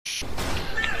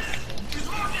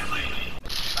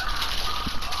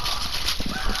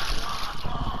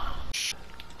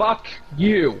Fuck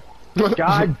you.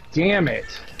 God damn it.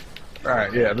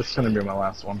 Alright, yeah, this is gonna be my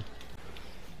last one.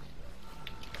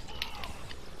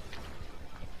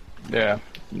 Yeah.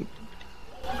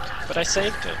 But I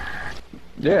saved it.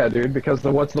 Yeah, dude, because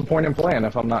what's the point in playing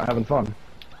if I'm not having fun?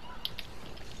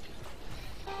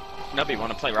 Nubby,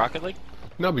 wanna play Rocket League?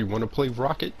 Nubby, wanna play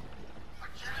Rocket?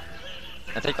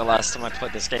 I think the last time I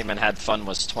played this game and had fun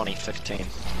was 2015.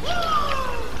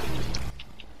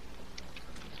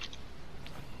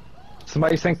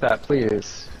 Somebody sync that,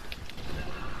 please.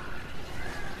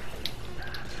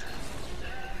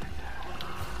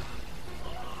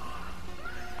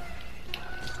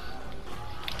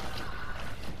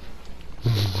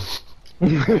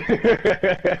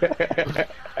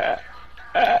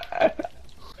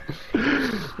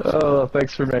 Oh,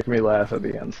 thanks for making me laugh at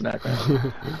the end,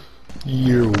 Snackman.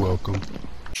 You're welcome.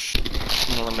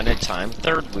 Limited time,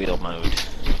 third wheel mode.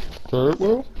 Third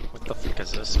wheel? What the fuck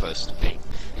is this supposed to be?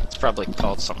 It's probably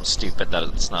called something stupid that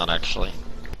it's not actually.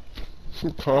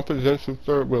 Comprehensive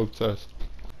third wheel test.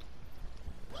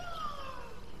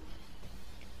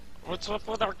 What's up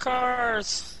with our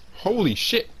cars? Holy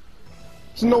shit!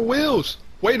 There's no wheels!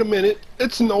 Wait a minute,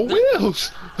 it's no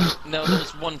wheels! No,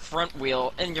 there's one front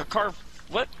wheel, and your car,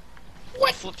 what?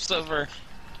 What? Flips over.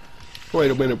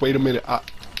 Wait a minute,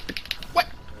 what?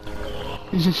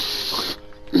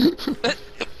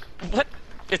 What?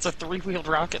 It's a three-wheeled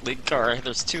Rocket League car.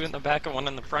 There's two in the back and one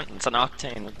in the front. It's an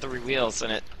Octane with 3 wheels,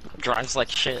 and it drives like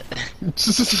shit.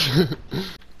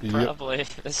 Yep. Probably.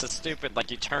 This is stupid. Like,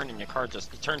 you turn and your car you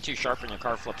turn too sharp and your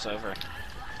car flips over.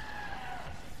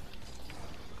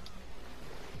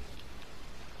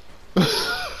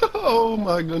 Oh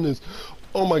my goodness.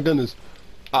 Oh my goodness.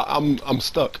 I'm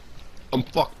stuck. I'm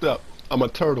fucked up. I'm a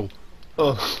turtle.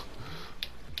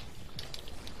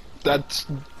 That's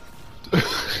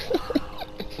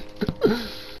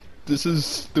This is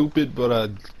stupid, but I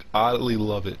oddly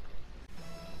love it.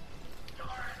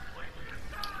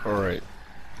 Alright.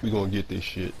 We gonna get this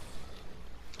shit.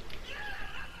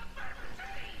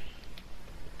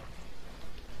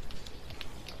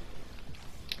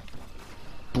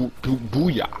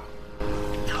 Booyah.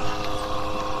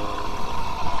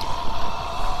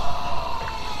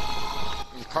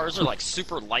 The cars are like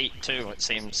super light too, it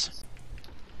seems.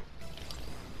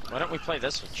 Why don't we play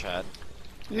this with Chad?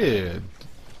 Yeah.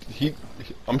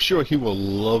 I'm sure he will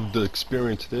love to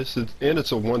experience this, and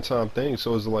it's a one-time thing,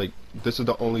 so it's like, this is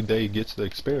the only day he gets to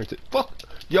experience it. Fuck!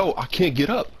 Yo, I can't get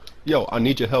up! Yo, I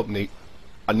need your help, Nate.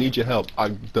 I need your help.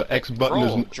 The X button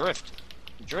Roll, is...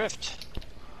 drift.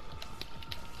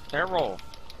 Air roll.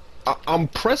 I'm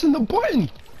pressing the button!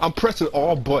 I'm pressing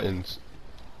all buttons.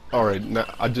 Alright,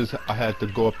 now I had to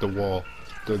go up the wall.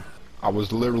 I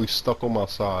was literally stuck on my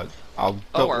side. I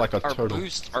felt like a turtle.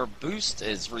 Our boost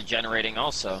is regenerating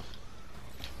also.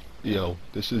 Yo,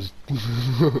 this is...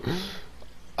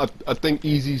 I think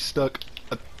Easy's stuck.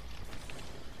 What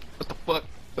the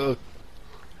fuck?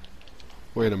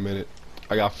 Wait a minute.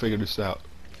 I gotta figure this out.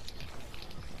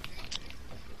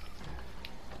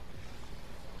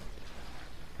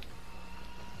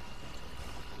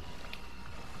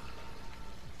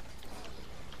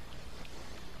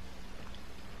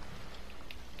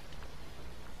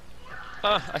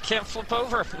 I can't flip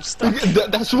over. I'm stuck.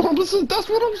 That's what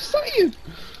I'm saying.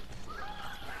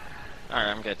 Alright,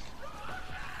 I'm good.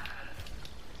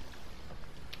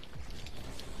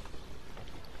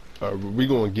 Alright, we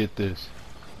gonna get this.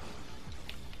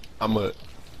 Alright.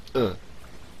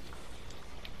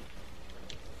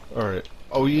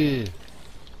 Oh yeah.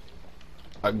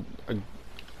 Alright,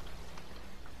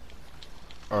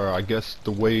 I guess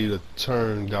the way to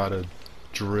turn gotta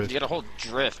drift. You gotta hold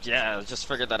drift, yeah, I just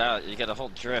figured that out. You gotta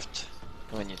hold drift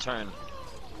when you turn.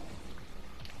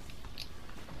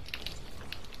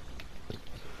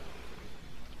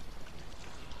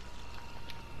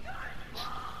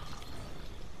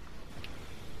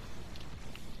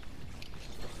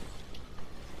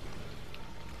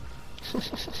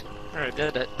 Alright,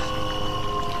 did it.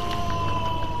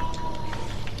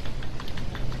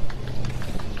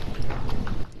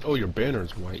 Oh, your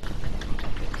banner's white.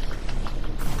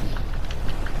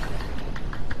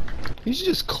 He's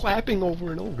just clapping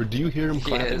over and over. Do you hear him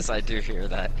clapping? Yes, I do hear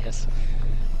that, yes.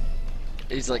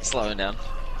 He's like slowing down.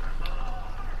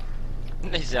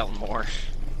 He's yelling more.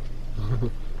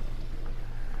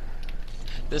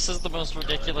 This is the most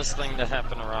ridiculous thing to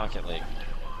happen in Rocket League.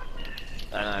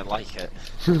 And I like it.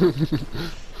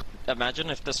 Imagine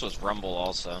if this was Rumble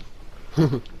also.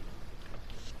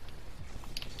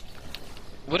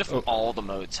 What if all the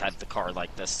modes had the car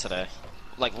like this today?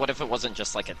 Like, what if it wasn't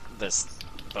just like this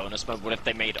bonus mode? What if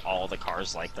they made all the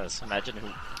cars like this? Imagine who,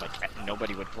 like,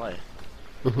 nobody would play.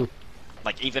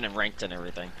 Like, even in ranked and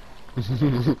everything.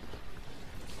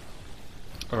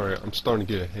 Alright, I'm starting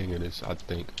to get a hang of this, I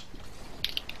think.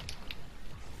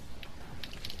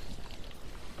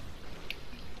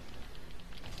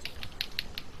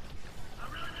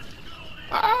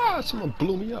 Ah! Someone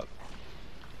blew me up.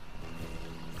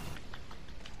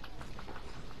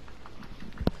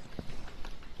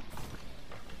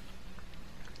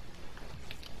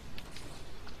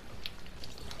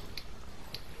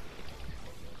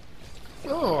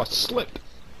 Oh, I slipped.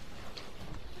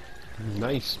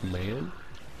 Nice, man.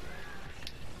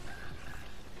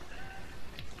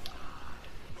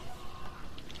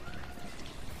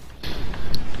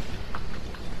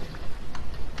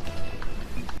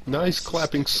 Nice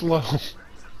clapping slow.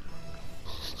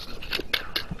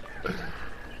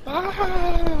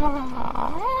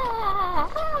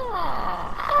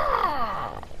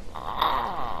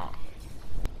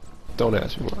 Don't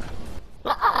ask me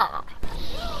why.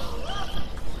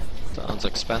 Sounds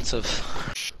expensive.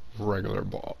 Regular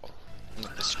ball.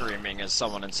 The screaming is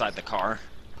someone inside the car.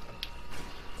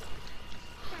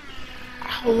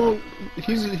 How long?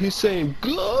 He's saying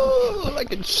go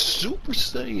like it's Super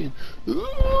Saiyan.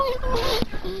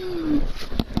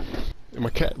 And my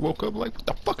cat woke up like, what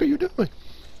the fuck are you doing?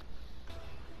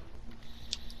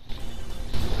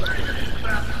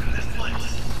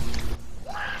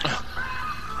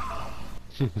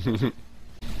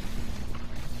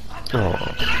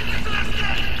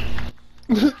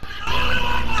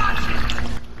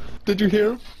 Did you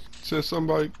hear him? Says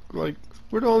somebody like,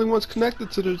 we're the only ones connected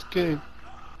to this game.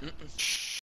 Mm-mm.